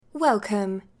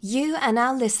Welcome. You are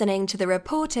now listening to the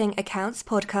Reporting Accounts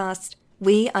podcast.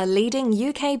 We are leading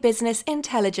UK business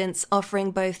intelligence,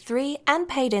 offering both free and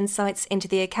paid insights into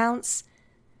the accounts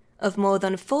of more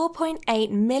than 4.8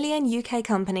 million UK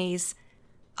companies.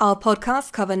 Our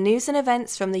podcasts cover news and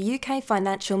events from the UK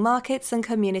financial markets and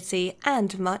community,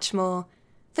 and much more.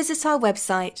 Visit our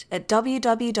website at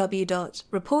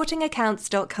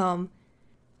www.reportingaccounts.com.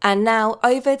 And now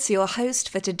over to your host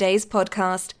for today's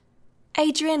podcast,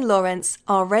 Adrian Lawrence,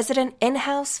 our resident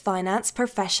in-house finance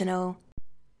professional.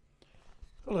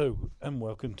 Hello and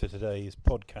welcome to today's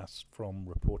podcast from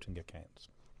Reporting Accounts.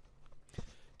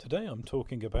 Today I'm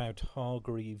talking about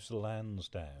Hargreaves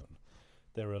Lansdown.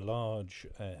 They're a large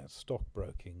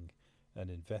stockbroking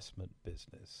and investment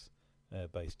business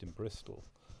based in Bristol.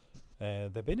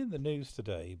 They've been in the news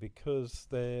today because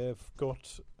they've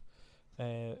got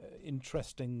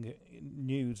interesting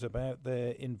news about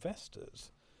their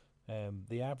investors.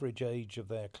 The average age of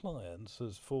their clients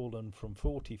has fallen from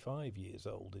 45 years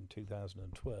old in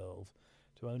 2012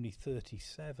 to only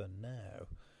 37 now.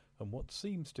 And what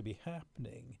seems to be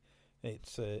happening,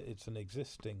 it's an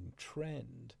existing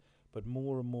trend, but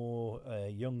more and more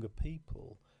younger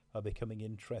people are becoming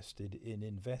interested in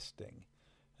investing.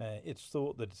 It's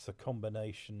thought that it's a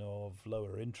combination of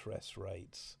lower interest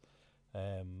rates,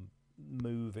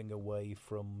 moving away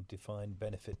from defined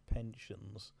benefit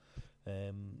pensions,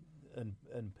 and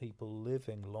people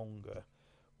living longer,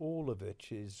 all of which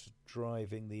is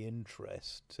driving the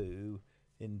interest to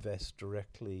invest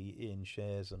directly in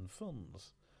shares and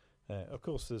funds. Of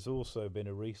course, there's also been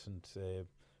a recent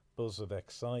buzz of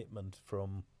excitement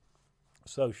from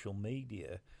social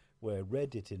media where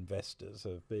Reddit investors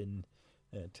have been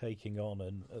taking on,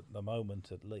 and at the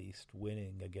moment at least,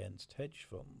 winning against hedge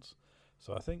funds.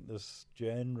 So I think there's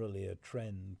generally a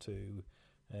trend to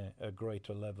a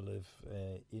greater level of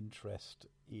interest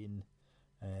in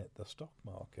the stock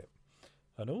market.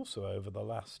 And also over the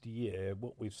last year,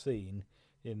 what we've seen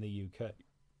in the UK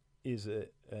is a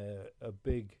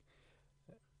big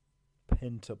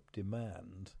pent-up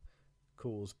demand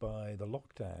caused by the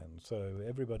lockdown. So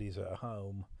everybody's at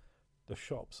home, the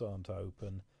shops aren't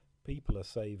open, people are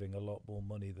saving a lot more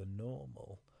money than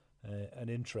normal, and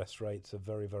interest rates are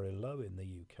very, very low in the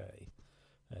UK.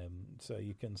 So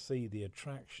you can see the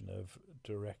attraction of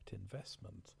direct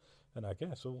investment. And I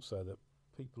guess also that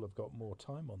people have got more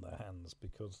time on their hands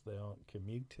because they aren't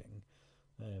commuting,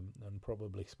 and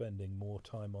probably spending more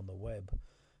time on the web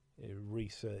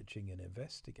researching and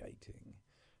investigating.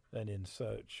 And in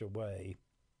such a way,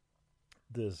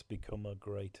 there's become a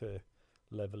greater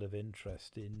level of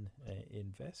interest in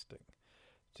investing.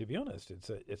 To be honest,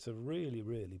 it's a really,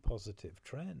 really positive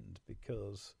trend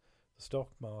because the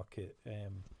stock market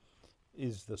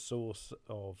is the source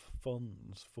of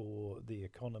funds for the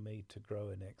economy to grow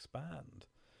and expand.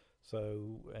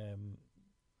 So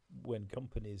when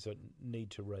companies need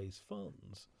to raise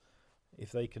funds,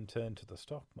 if they can turn to the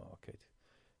stock market,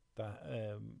 that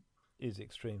is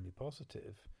extremely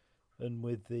positive. And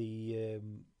with the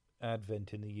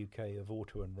advent in the UK of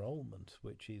auto-enrolment,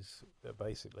 which is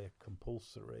basically a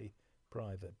compulsory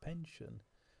private pension,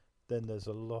 then there's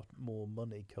a lot more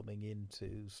money coming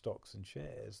into stocks and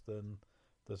shares than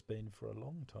there's been for a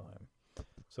long time.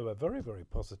 So a very, very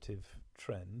positive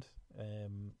trend.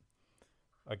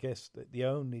 I guess that the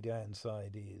only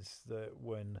downside is that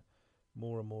when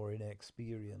more and more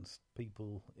inexperienced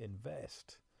people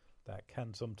invest, that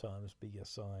can sometimes be a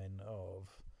sign of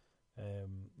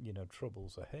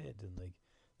troubles ahead. And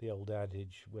the old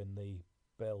adage, when the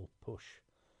bell push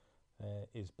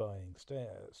is buying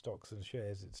stocks and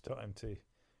shares, it's time to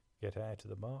get out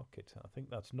of the market. I think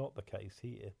that's not the case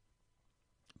here.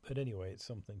 But anyway, it's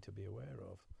something to be aware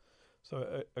of.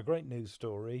 So a great news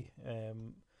story,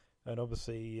 and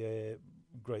obviously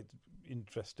great,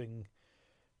 interesting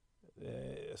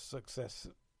success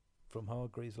from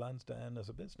Hargreaves Lansdown as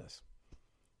a business.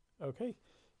 Okay.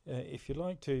 If you'd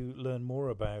like to learn more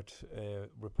about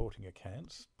reporting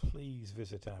accounts, please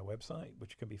visit our website,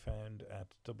 which can be found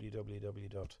at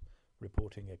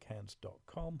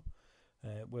www.reportingaccounts.com,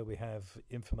 where we have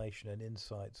information and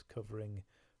insights covering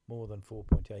more than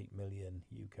 4.8 million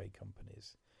UK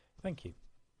companies. Thank you.